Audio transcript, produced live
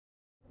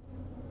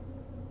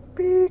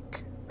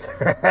Peek.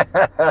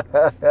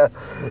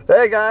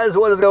 Hey guys,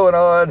 what is going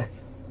on?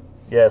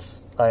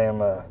 Yes, I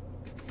am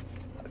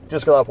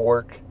just got off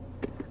work.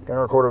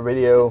 Gonna record a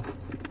video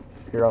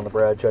here on the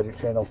Brad Chudzik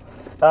channel.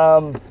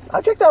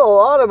 I checked out a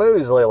lot of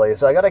movies lately,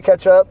 so I gotta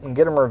catch up and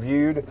get them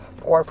reviewed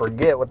before I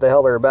forget what the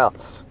hell they're about.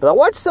 But I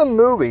watched some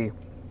movie.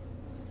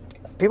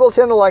 People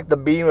tend to like the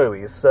B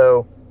movies,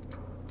 so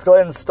let's go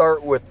ahead and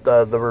start with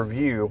the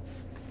review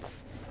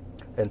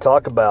and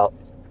talk about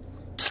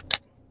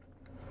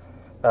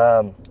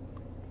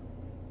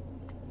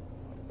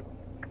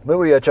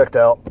movie I checked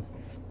out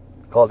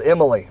called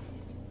Emelie.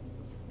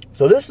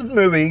 So this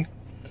movie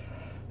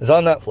is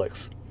on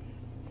Netflix.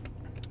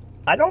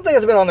 I don't think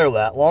it's been on there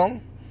that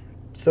long,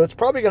 so it's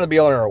probably going to be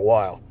on there a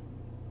while.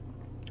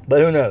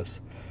 But who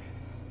knows?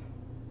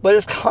 But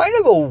it's kind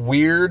of a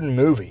weird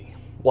movie.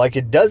 Like,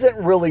 it doesn't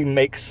really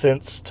make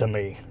sense to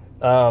me.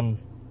 So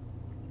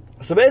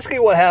basically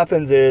what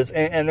happens is,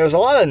 and there's a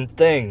lot of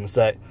things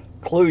that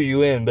clue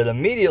you in, but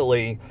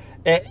immediately,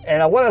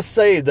 and I want to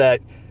say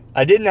that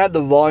I didn't have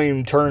the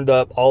volume turned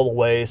up all the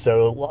way,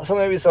 so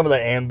maybe some of the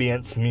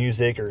ambience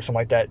music or something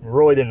like that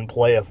really didn't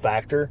play a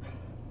factor.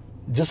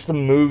 Just the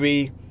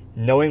movie,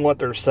 knowing what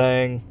they're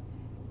saying,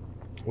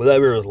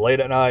 whatever, it was late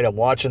at night, I'm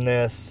watching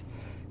this,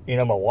 you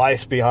know, my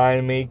wife's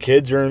behind me,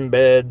 kids are in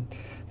bed,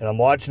 and I'm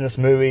watching this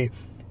movie,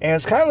 and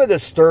it's kind of a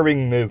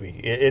disturbing movie.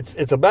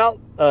 It's about,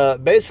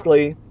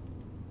 basically,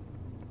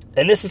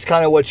 and this is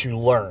kind of what you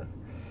learn,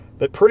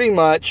 but pretty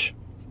much,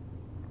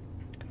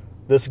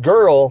 this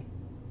girl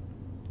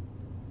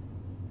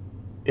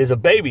is a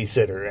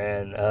babysitter,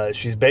 and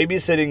she's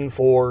babysitting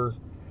for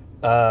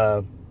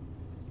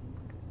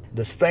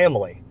this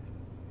family.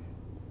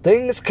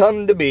 Things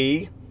come to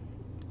be,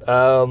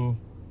 and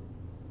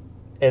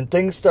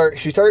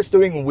she starts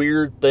doing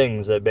weird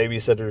things that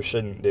babysitters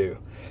shouldn't do.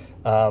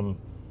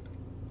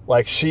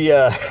 Like she,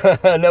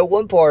 I know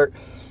one part,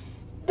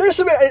 there's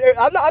some,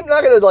 I'm not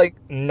going to like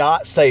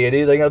not say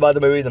anything about the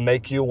movie to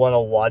make you want to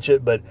watch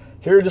it, but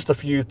here are just a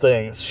few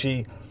things.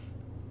 She,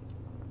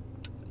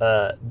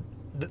 the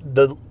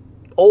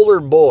older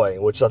boy,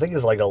 which I think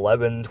is like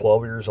 11,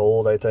 12 years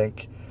old, I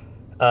think,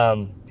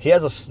 he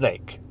has a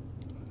snake.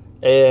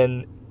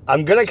 And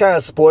I'm going to kind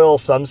of spoil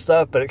some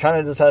stuff, but it kind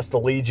of just has to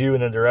lead you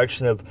in the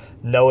direction of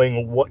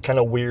knowing what kind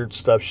of weird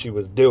stuff she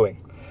was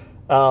doing.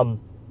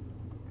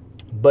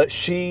 But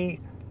she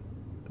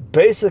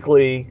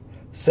basically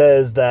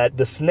says that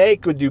the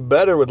snake would do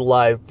better with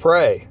live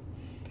prey.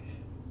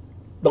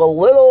 The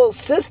little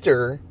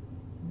sister,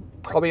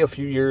 probably a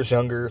few years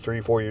younger,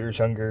 3-4 years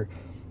younger,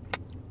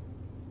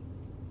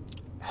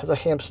 has a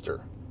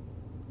hamster.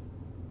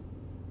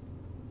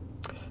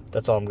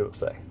 That's all I'm going to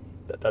say.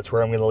 That's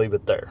where I'm going to leave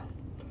it there.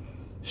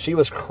 She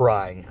was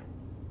crying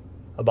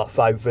about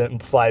 5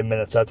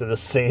 minutes after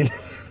this scene.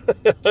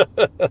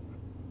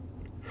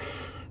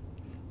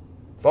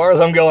 As far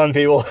as I'm going,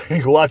 people,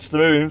 you can watch the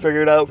movie and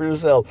figure it out for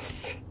yourself.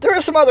 There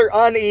are some other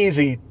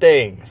uneasy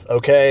things,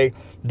 okay?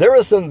 There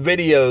were some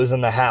videos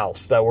in the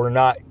house that were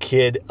not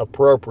kid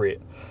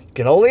appropriate. You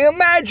can only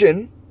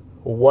imagine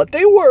what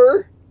they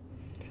were.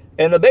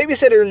 And the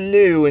babysitter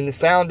knew and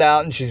found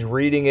out, and she's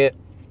reading it.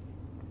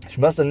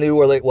 She must have knew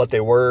what they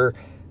were,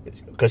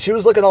 because she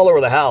was looking all over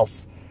the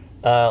house,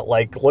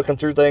 like looking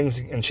through things,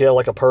 and she had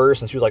like a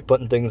purse, and she was like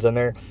putting things in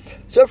there.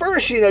 So at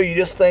first, you know, you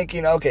just think,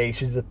 you know, okay,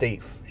 she's a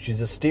thief. She's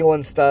just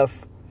stealing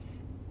stuff.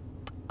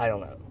 I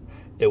don't know.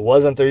 It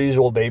wasn't their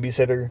usual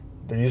babysitter.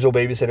 Their usual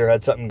babysitter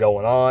had something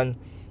going on.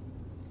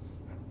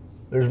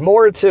 There's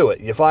more to it.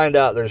 You find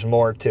out there's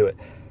more to it.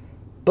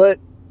 But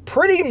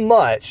pretty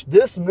much,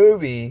 this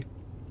movie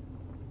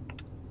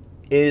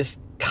is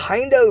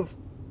kind of,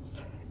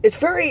 it's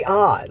very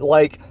odd.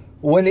 Like,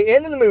 when the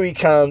end of the movie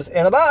comes,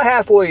 and about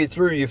halfway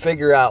through, you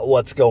figure out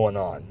what's going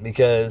on.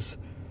 Because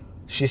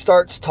she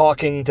starts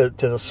talking to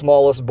the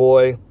smallest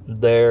boy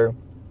there.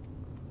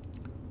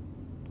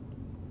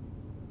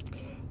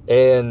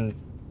 And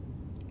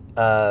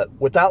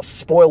without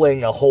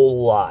spoiling a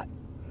whole lot,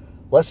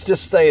 let's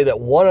just say that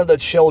one of the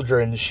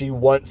children, she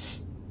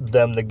wants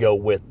them to go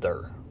with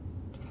her.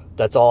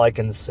 That's all I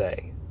can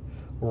say,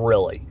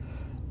 really.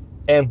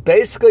 And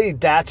basically,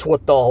 that's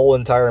what the whole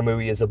entire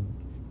movie is. The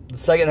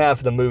second half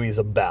of the movie is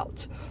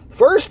about. The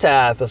first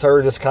half is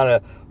her just kind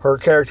of, her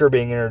character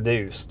being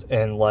introduced.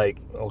 And like,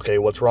 okay,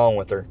 what's wrong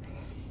with her?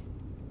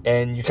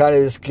 And you kind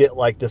of just get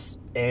like this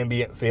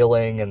ambient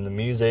feeling, and the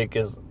music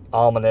is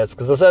ominous.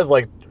 Because it says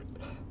like,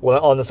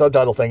 well, on the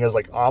subtitle thing, it was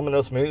like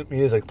ominous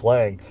music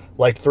playing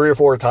like 3 or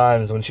 4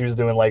 times when she was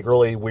doing like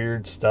really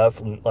weird stuff,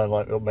 and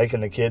like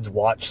making the kids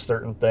watch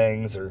certain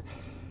things, or,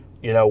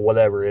 you know,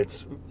 whatever.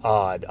 It's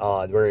odd,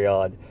 very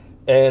odd.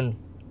 And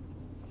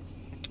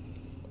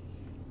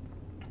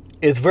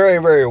it's very,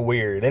 very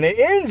weird. And it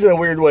ends in a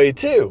weird way,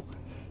 too.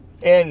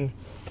 And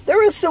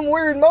there was some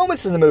weird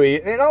moments in the movie.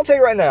 And I'll tell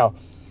you right now,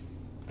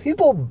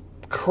 people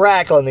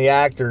crack on the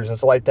actors and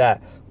stuff like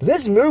that. But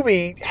this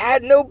movie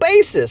had no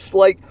basis.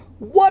 Like,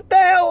 what the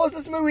hell is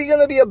this movie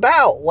going to be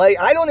about? Like,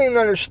 I don't even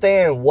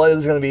understand what it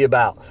was going to be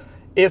about.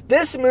 If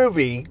this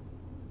movie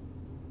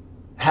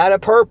had a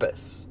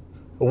purpose,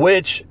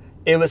 which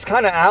it was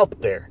kind of out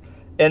there.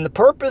 And the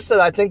purpose that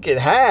I think it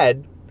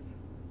had,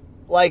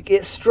 like,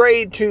 it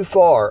strayed too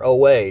far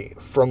away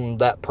from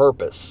that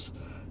purpose.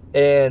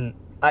 And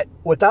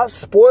without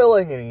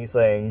spoiling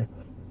anything,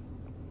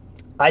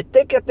 I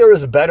think if there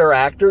was better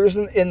actors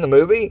in the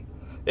movie,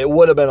 it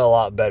would have been a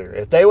lot better.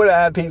 If they would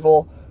have had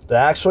people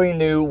that actually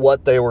knew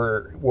what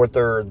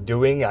they're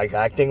doing, like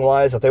acting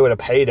wise, if they would have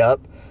paid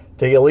up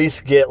to at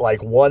least get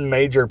like one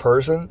major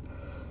person.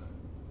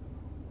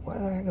 What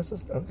the heck is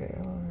this? Okay,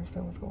 I don't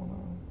understand what's going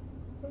on.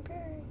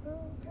 Okay.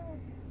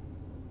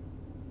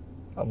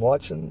 I'm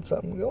watching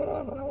something going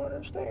on. I don't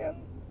understand.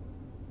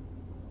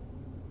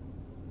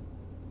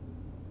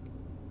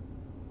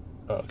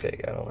 Okay,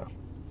 I don't know.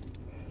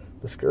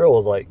 This girl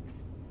was like,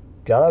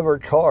 got out of her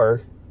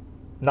car.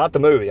 Not the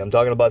movie. I'm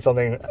talking about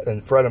something in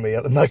front of me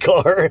in my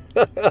car.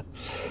 Her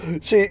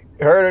and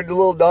her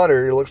little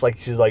daughter, it looks like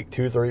she's like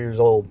 2, 3 years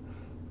old,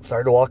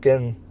 started to walk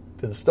in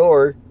to the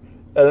store,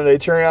 and then they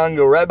turn around and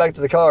go right back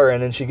to the car,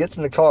 and then she gets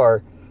in the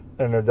car,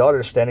 and her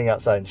daughter's standing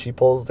outside, and she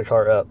pulls the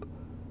car up,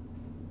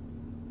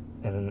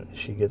 and then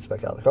she gets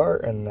back out of the car,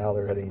 and now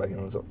they're heading back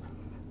in the store.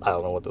 I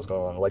don't know what was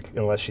going on, like,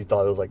 unless she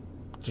thought it was like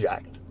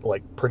jacked,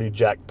 like pretty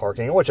jacked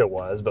parking, which it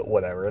was, but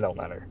whatever, it don't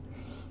matter.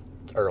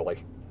 It's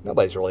early.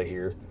 Nobody's really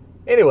here.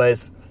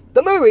 Anyways,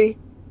 the movie,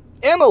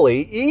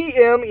 Emelie,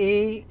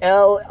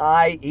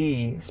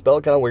 Emelie,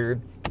 spelled kind of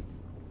weird.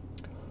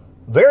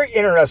 Very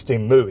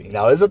interesting movie.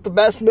 Now, is it the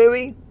best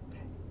movie?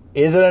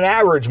 Is it an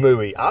average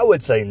movie? I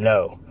would say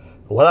no.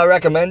 Would I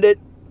recommend it?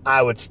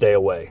 I would stay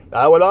away.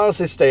 I would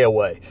honestly stay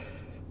away.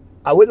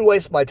 I wouldn't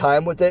waste my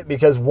time with it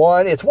because,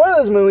 one, it's one of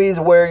those movies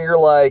where you're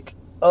like,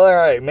 all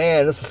right,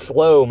 man, this is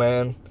slow,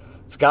 man.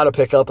 It's got to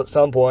pick up at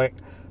some point.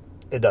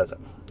 It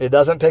doesn't. It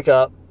doesn't pick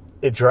up.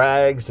 It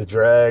drags. And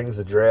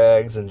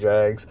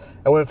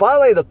when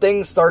finally the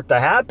things start to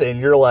happen,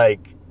 you're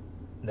like,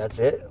 that's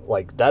it?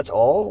 Like, that's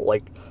all?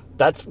 Like,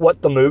 that's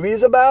what the movie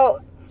is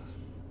about?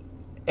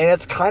 And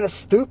it's kind of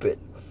stupid.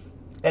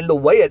 And the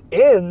way it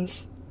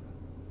ends,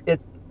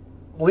 it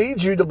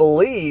leads you to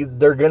believe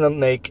they're going to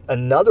make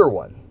another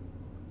one.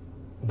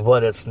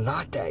 But it's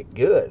not that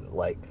good.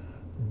 Like,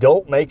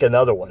 don't make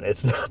another one.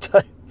 It's not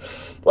that...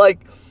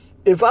 Like,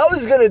 if I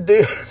was going to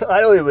do...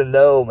 I don't even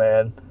know,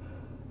 man.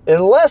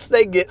 Unless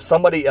they get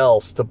somebody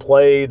else to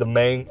play the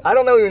main... I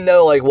don't even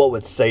know, like, what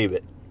would save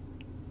it.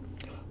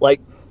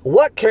 Like,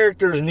 what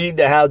characters need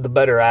to have the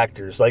better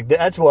actors? Like,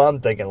 that's what I'm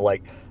thinking.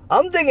 Like,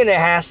 I'm thinking it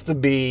has to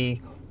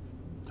be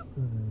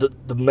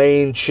the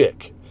main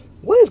chick.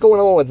 What is going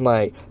on with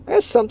my...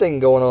 There's something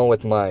going on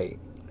with my...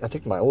 I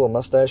think my little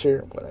mustache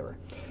here. Whatever.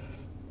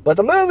 But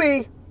the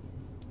movie,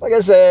 like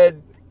I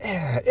said,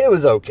 it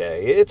was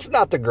okay. It's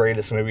not the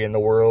greatest movie in the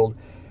world.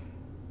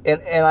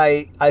 And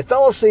I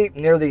fell asleep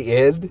near the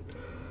end.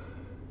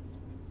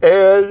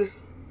 And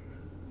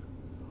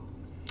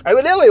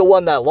evidently it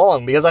wasn't that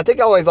long because I think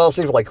I only fell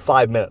asleep for like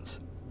 5 minutes.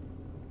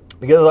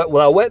 Because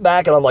when I went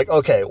back and I'm like,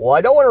 okay, well,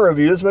 I don't want to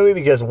review this movie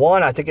because,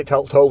 one, I think it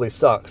totally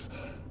sucks.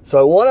 So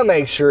I want to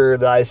make sure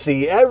that I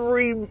see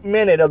every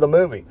minute of the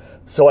movie.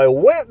 So I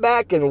went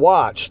back and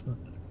watched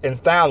and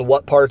found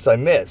what parts I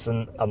missed.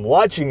 And I'm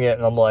watching it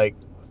and I'm like,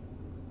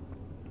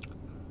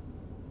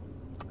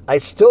 I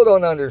still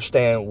don't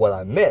understand what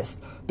I missed.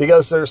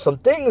 Because there's some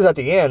things at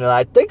the end, and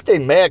I think they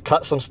may have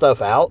cut some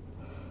stuff out.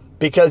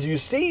 Because you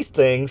see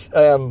things,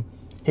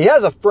 he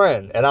has a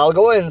friend, and I'll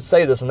go ahead and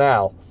say this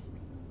now.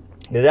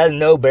 It has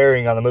no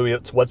bearing on the movie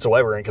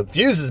whatsoever, and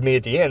confuses me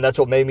at the end. That's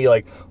what made me,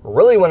 like,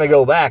 really want to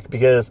go back,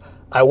 because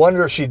I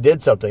wonder if she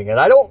did something. And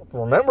I don't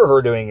remember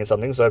her doing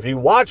something, so if you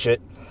watch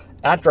it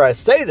after I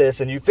say this,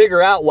 and you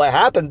figure out what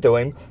happened to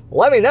him,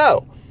 let me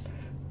know.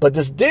 But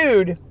this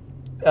dude...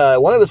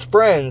 one of his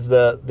friends,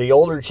 the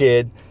older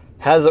kid,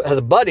 has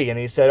a buddy, and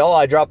he said, oh,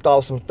 I dropped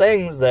off some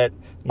things that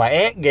my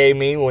aunt gave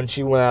me when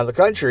she went out of the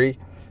country.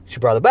 She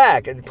brought it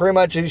back. And pretty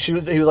much he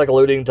was like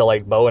alluding to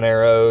like bow and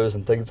arrows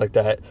and things like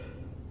that.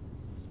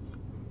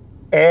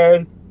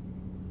 And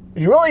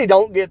you really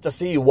don't get to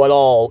see what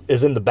all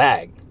is in the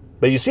bag.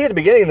 But you see at the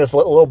beginning this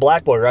little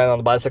black boy riding on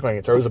the bicycle, and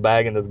he throws a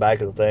bag into the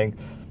back of the thing.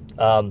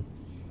 And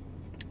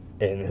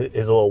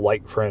his little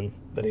white friend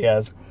that he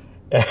has.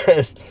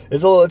 It's a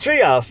little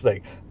treehouse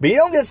thing. But you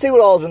don't get to see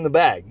what all is in the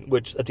bag,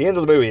 which at the end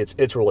of the movie,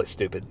 it's really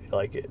stupid.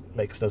 Like, it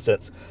makes no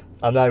sense.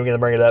 I'm not even going to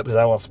bring it up because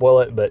I don't want to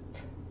spoil it, but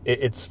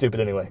it's stupid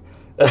anyway.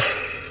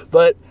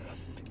 But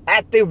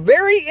at the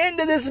very end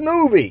of this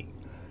movie,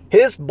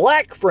 his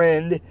black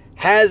friend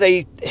has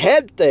a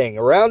head thing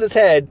around his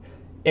head,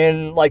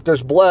 and like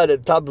there's blood at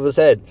the top of his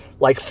head.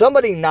 Like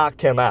somebody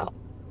knocked him out.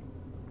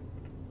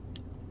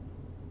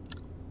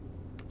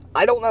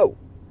 I don't know.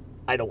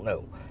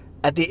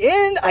 At the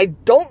end, I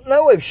don't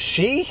know if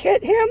she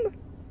hit him.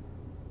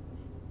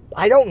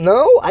 I don't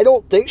know. I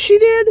don't think she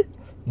did.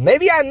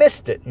 Maybe I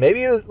missed it.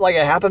 Maybe it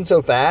happened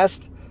so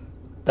fast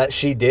that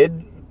she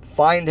did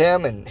find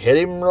him and hit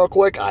him real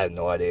quick. I have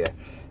no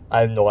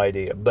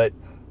idea. But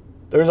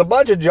there's a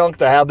bunch of junk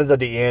that happens at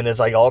the end. It's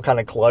like all kind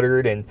of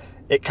cluttered, and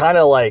it kind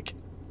of like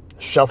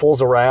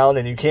shuffles around,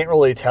 and you can't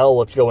really tell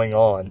what's going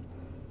on.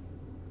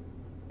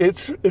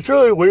 It's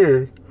really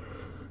weird.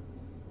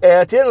 And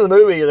at the end of the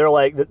movie,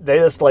 they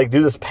just like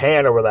do this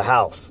pan over the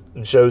house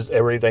and shows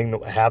everything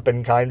that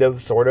happened, kind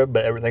of, sort of,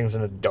 but everything's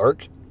in the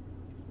dark.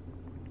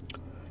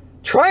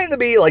 Trying to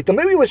be like, the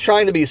movie was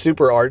trying to be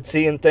super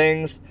artsy and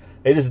things.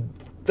 It just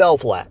fell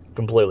flat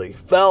completely.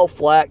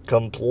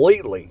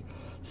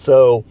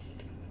 So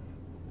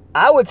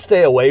I would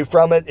stay away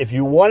from it. If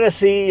you want to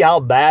see how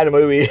bad a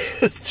movie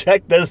is,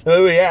 check this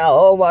movie out.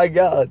 Oh my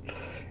God.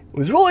 It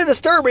was really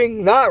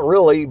disturbing. Not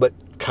really, but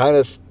kind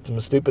of some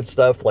stupid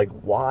stuff. Like,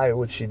 why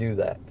would she do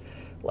that?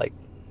 Like,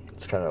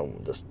 it's kind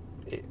of just,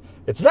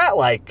 it's not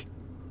like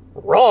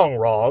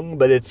wrong,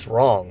 but it's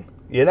wrong.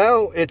 You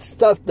know, it's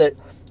stuff that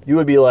you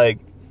would be like,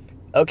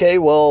 okay,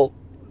 well,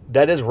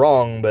 that is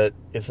wrong, but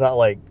it's not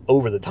like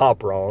over the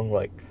top wrong.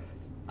 Like,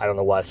 I don't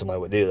know why somebody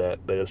would do that,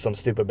 but if some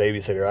stupid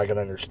babysitter, I can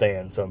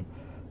understand. Some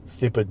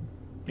stupid,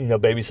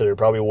 babysitter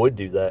probably would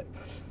do that.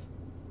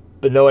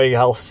 But knowing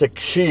how sick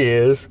she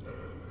is,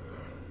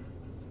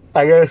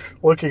 I guess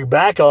looking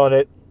back on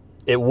it,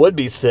 it would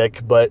be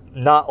sick, but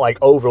not like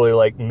overly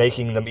like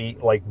making them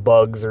eat like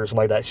bugs or something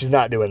like that. She's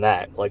not doing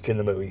that like in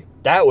the movie.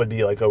 That would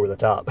be like over the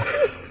top,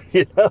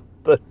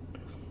 But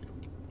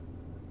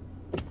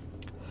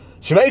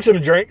she makes him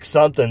drink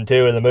something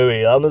too in the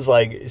movie. I was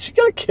like, is she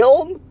gonna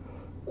kill him?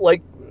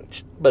 Like,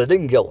 but it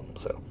didn't kill him,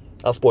 so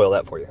I'll spoil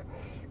that for you.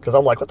 Because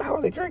I'm like, what the hell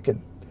are they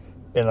drinking?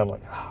 And I'm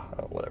like,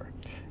 oh, whatever.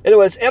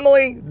 Anyways,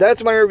 Emelie,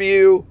 that's my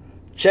review.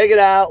 Check it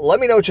out. Let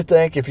me know what you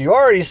think. If you've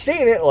already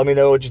seen it, let me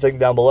know what you think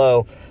down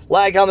below.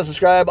 Like, comment,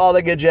 subscribe, all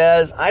that good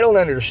jazz. I don't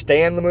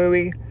understand the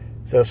movie,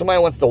 so if somebody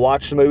wants to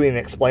watch the movie and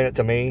explain it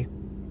to me,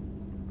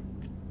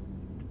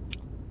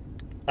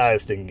 I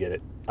just didn't get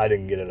it. I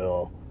didn't get it at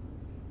all.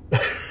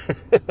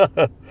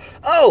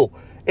 Oh,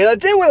 and I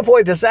did want to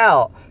point this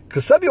out,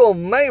 because some people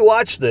may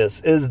watch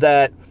this, is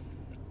that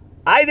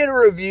I did a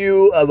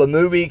review of a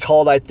movie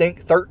called, I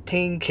think,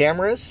 13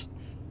 Cameras.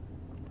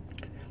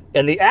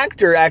 And the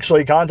actor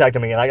actually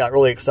contacted me, and I got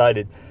really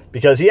excited,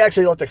 because he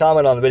actually left a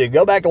comment on the video.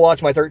 Go back and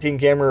watch my 13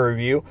 Camera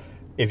review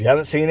if you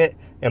haven't seen it.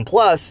 And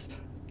plus,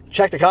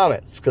 check the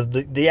comments, because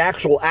the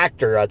actual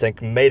actor, I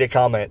think, made a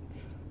comment.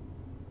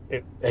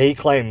 He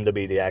claimed to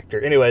be the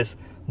actor. Anyways,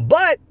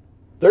 but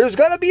there's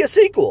going to be a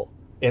sequel,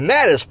 and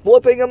that is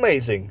flipping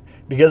amazing,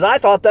 because I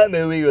thought that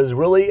movie was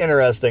really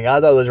interesting. I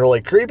thought it was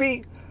really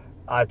creepy.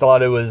 I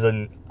thought it was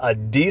a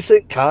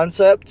decent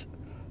concept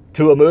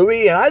to a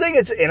movie, and I think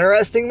it's an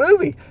interesting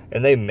movie.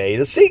 And they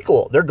made a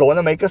sequel. They're going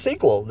to make a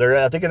sequel.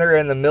 I think they're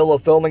in the middle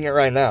of filming it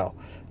right now,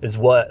 is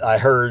what I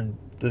heard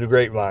through the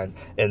grapevine.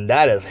 And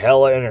that is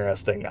hella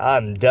interesting.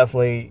 I'm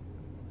definitely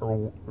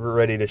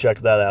ready to check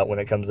that out when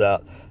it comes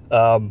out.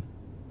 And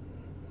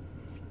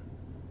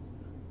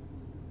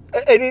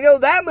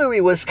that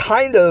movie was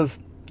kind of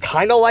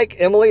like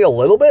Emelie a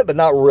little bit, but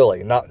not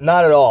really, not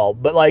at all.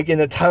 But like in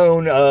the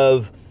tone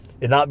of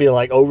it not being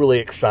like overly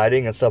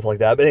exciting and stuff like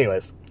that. But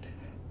anyways,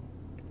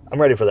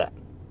 I'm ready for that.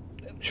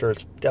 I'm sure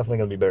it's definitely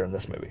going to be better than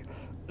this movie.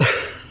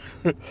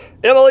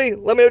 Emelie,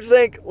 let me know what you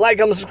think. Like,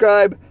 comment,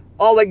 subscribe,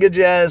 all that good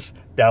jazz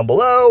down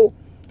below.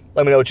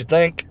 Let me know what you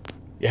think.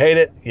 You hate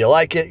it, you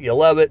like it, you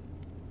love it.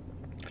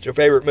 It's your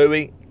favorite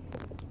movie.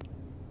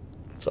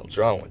 Something's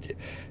wrong with you.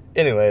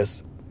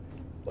 Anyways,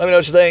 let me know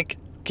what you think.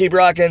 Keep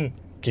rocking.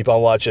 Keep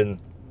on watching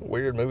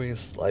weird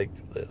movies like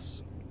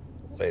this.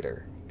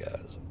 Later,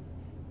 guys.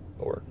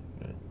 Or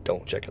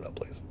don't check it out,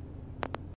 please.